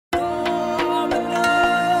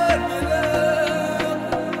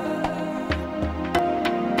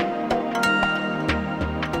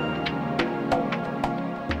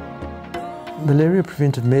Malaria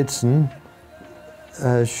preventive medicine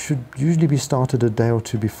should usually be started a day or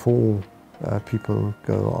two before people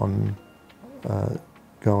go on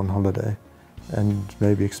holiday and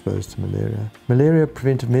may be exposed to malaria. Malaria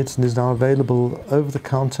preventive medicine is now available over the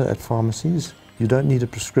counter at pharmacies. You don't need a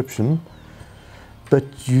prescription, but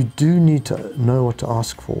you do need to know what to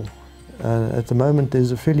ask for. At the moment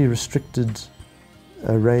there's a fairly restricted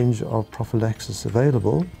range of prophylaxis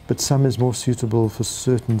available, but some is more suitable for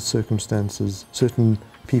certain circumstances, certain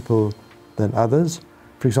people than others.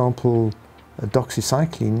 For example,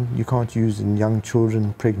 doxycycline you can't use in young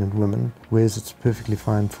children, pregnant women, whereas it's perfectly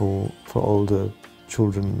fine for older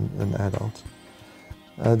children and adults.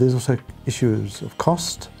 There's also issues of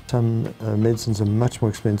cost. Some medicines are much more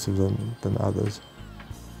expensive than others.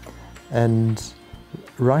 And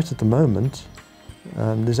right at the moment,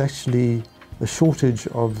 there's actually a shortage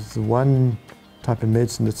of the one type of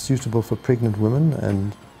medicine that's suitable for pregnant women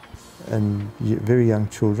and very young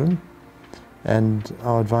children. And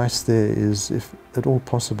our advice there is, if at all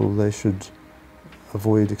possible, they should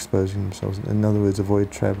avoid exposing themselves. In other words,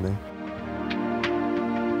 avoid traveling.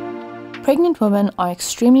 Pregnant women are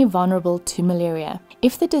extremely vulnerable to malaria.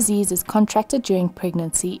 If the disease is contracted during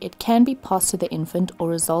pregnancy, it can be passed to the infant or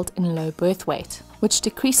result in low birth weight, which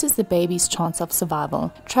decreases the baby's chance of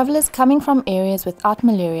survival. Travelers coming from areas without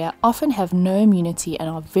malaria often have no immunity and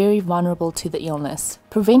are very vulnerable to the illness.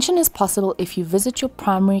 Prevention is possible if you visit your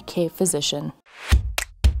primary care physician.